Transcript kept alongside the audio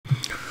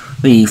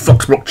The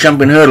Foxbrook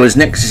Champion Hurdle is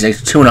next.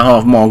 It's a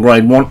 2.5 mile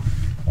Grade 1.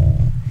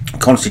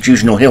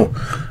 Constitutional Hill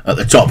at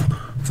the top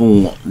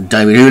for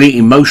David Hooley.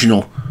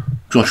 Emotional,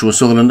 Joshua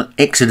Sutherland.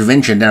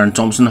 X-Adventure, Darren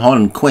Thompson.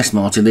 Highland Quest,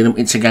 Martin Lidham.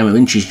 It's a Game of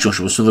Inches,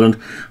 Joshua Sutherland.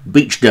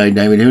 Beach Day,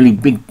 David Hooley.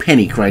 Big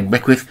Penny, Craig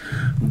Beckwith.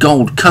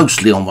 Gold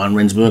Coast, Leon van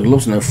Rensburg.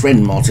 Loves No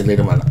Friend, Martin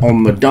Lidham. And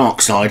On the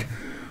Dark Side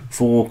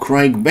for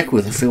Craig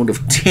Beckwith. A field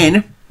of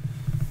 10.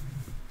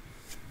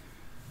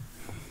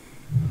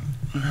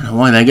 And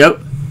away they go.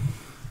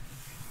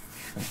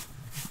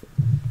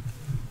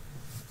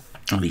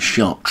 Really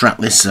sharp track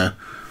this, so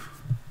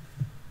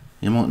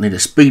you might need a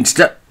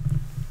speedster.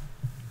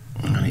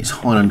 And it's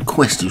Highland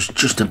Quest who's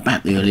just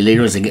about the early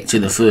leader as they get to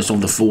the first of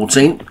the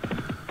 14.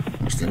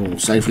 It's still all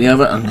safely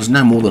over, and there's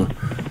no more than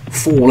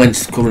 4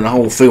 lengths covering the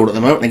whole field at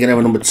the moment. They get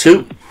over number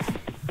 2.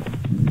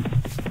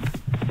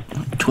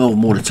 12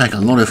 more to take. A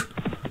lot of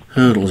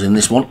hurdles in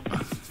this one.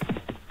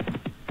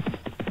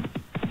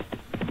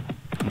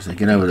 As they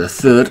get over the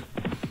third,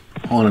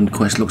 Highland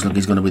Quest looks like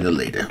he's going to be the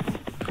leader.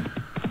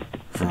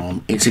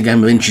 From It's a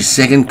Game of Inches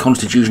second,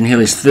 Constitution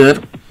Hill is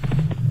third,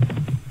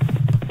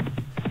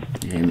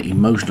 and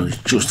Emotional is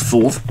just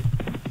fourth.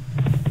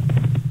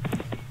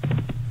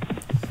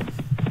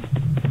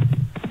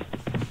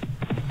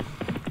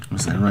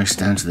 As they race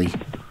down to the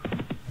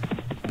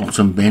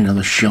bottom bend of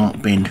the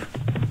sharp bend.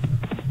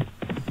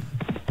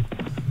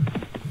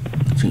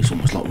 I think it's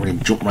almost like running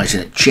jump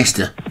racing at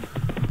Chester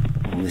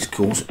on this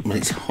course, but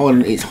it's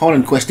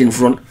Highland Quest in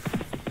front,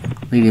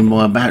 leading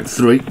by about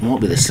 3.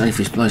 Might be the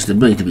safest place to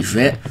be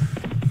fair,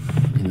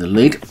 in the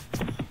lead.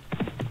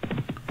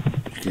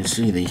 You can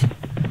see the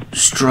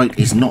straight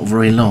is not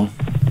very long.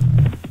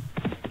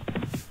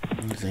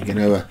 As they get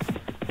over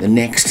the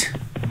next.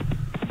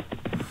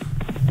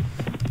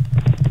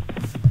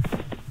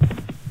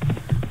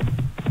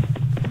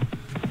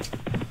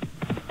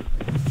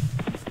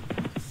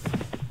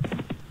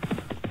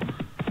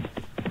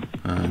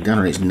 Down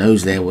on its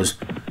nose there was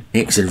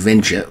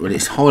X-Adventure, but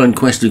it's Highland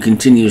Quest who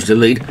continues to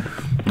lead.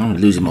 I'm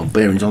losing my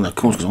bearings on the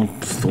course because I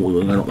thought we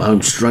were going up the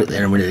home straight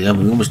there a minute ago,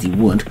 but we obviously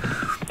weren't.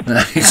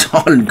 It's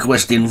Highland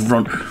Quest in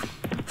front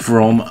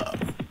from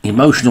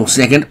Emotional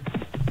second,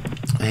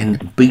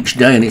 then Beach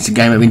Day, and It's a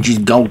Game of Inches.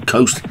 Gold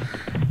Coast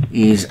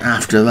is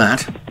after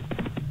that.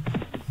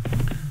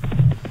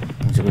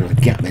 There's a bit of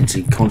a gap then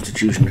to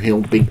Constitution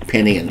Hill, Big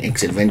Penny, and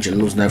X-Adventure.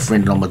 Loves No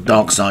Friend on the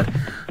Dark Side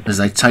as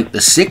they take the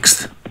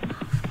 6th.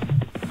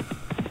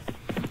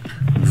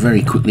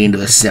 Very quickly into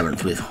the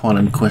 7th, with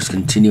Highland Quest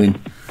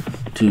continuing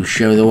to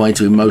show the way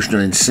to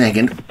Emotional in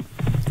second,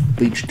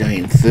 Beach Day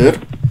in third,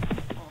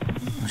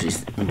 which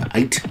is number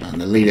 8, and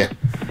the leader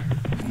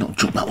did not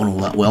jump that one all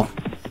that well.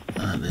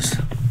 There's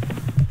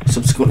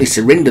subsequently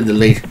surrendered the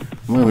lead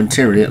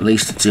momentarily, at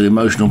least, to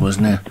Emotional, but has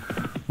now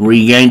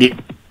regained it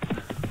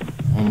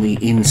on the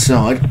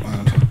inside,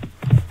 and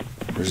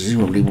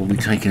presumably will be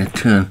taking a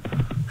turn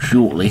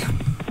shortly,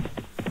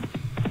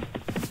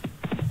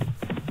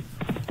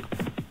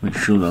 which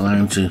should allow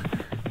him to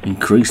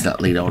increase that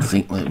lead, I would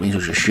think. That means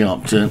such a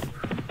sharp turn.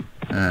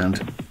 And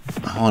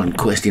Highland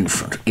Quest in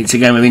front. It's a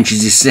Game of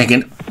Inches is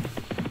second.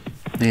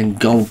 Then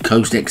Gold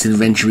Coast,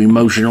 X-Adventure,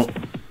 Emotional.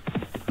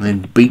 And then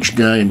Beach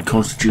Day and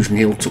Constitution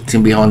Hill tucked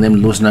in behind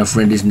them. Loves No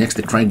Friend is next.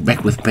 The Craig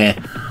Beckwith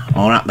pair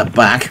are at the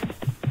back.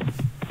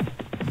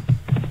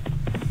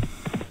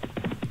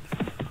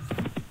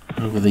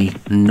 Over the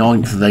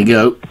 9th they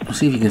go. Let's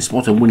see if you can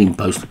spot a winning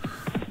post.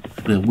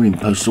 There's been a winning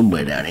post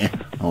somewhere down here.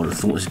 I would have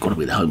thought this has got to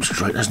be the home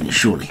straight, hasn't it,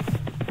 surely?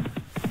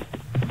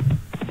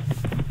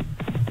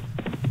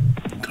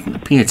 Doesn't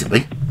appear to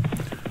be.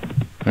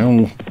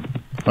 Well,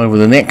 over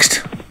the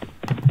next.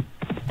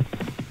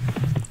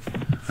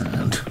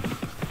 And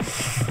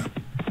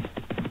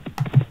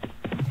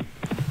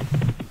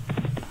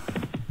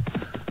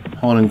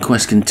Highland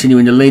Quest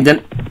continuing to lead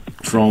then,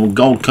 from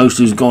Gold Coast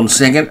who's gone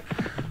second.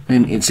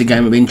 Then It's a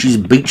Game of Inches.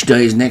 Beach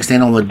Day is next,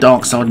 then On the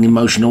Dark Side and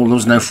Emotional.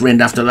 Loves No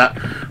Friend after that.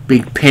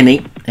 Big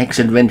Penny,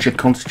 X-Adventure,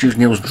 Constitution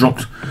Hill's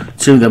dropped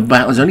to the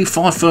back. There's only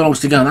 5 furlongs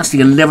to go, and that's the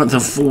 11th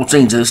of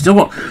 14, so they've still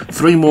got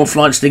 3 more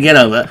flights to get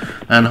over,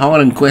 and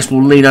Highland Quest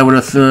will lead over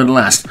to third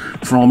last.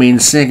 From in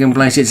second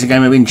place, It's a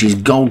Game of Inches,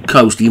 Gold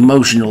Coast,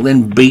 Emotional,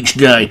 then Beach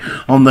Day.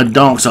 On the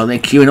Dark Side, they're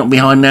queuing up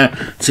behind now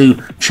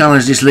to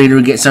challenge this leader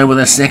who gets over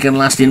the second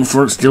last in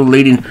front, still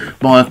leading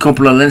by a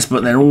couple of lengths,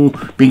 but they're all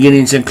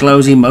beginning to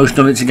close.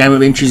 Emotional, It's a Game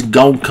of Inches,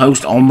 Gold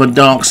Coast, On the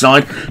Dark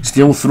Side,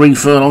 still 3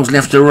 furlongs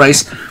left to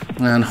race,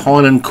 and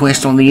Highland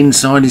Quest on the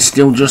inside is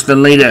still just the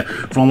leader.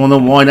 From on the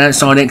wide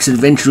outside,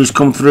 X-Adventure has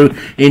come through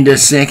into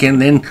second,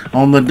 then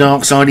On the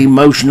Dark Side,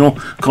 Emotional,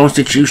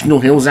 Constitutional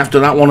Hills after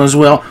that one as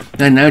well.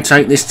 They now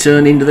take this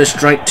turn into the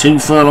straight, 2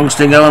 furlongs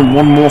to go and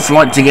 1 more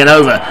flight to get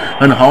over,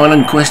 and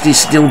Highland Quest is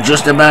still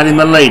just about in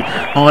the lead.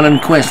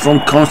 Highland Quest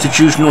from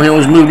Constitutional Hill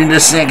has moved into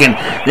second,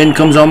 then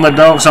comes On the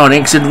Dark Side,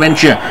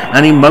 X-Adventure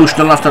and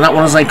Emotional after that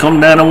one as they come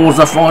down towards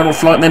the final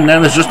flight. Then now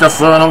there's just a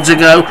furlong to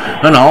go,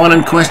 and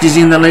Highland Quest is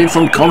in the lead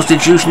from Constitutional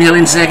Constitution Hill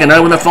in second.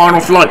 Over the final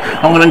flight,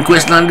 Holland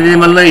Quest landed in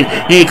the lead.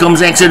 Here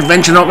comes X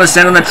Adventure, not the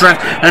centre of the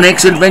track, and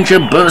X Adventure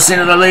bursts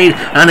into the lead,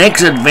 and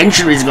X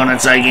Adventure is going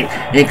to take it.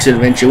 X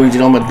Adventure wins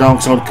it on the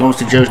dark side.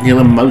 Constitution Hill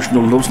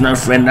Emotional loves no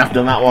friend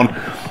after that one.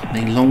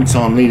 The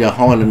long-time leader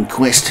Highland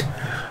Quest,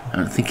 I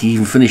don't think he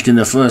even finished in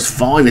the first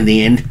 5 in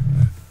the end.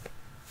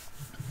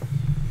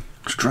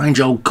 Strange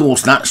old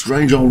course that,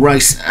 strange old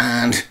race,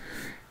 and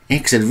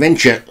X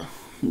Adventure,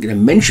 I'm going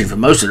to mention for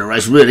most of the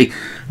race really,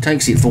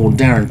 takes it for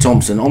Darren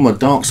Thompson. On the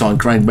dark side,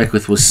 Craig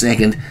Beckwith was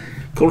second.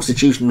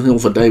 Constitutional Hill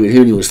for David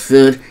Hooley was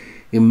third.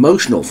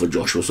 Emotional for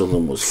Joshua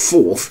Sutherland was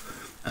fourth.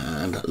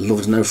 And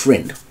Love's No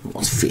Friend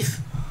was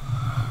fifth.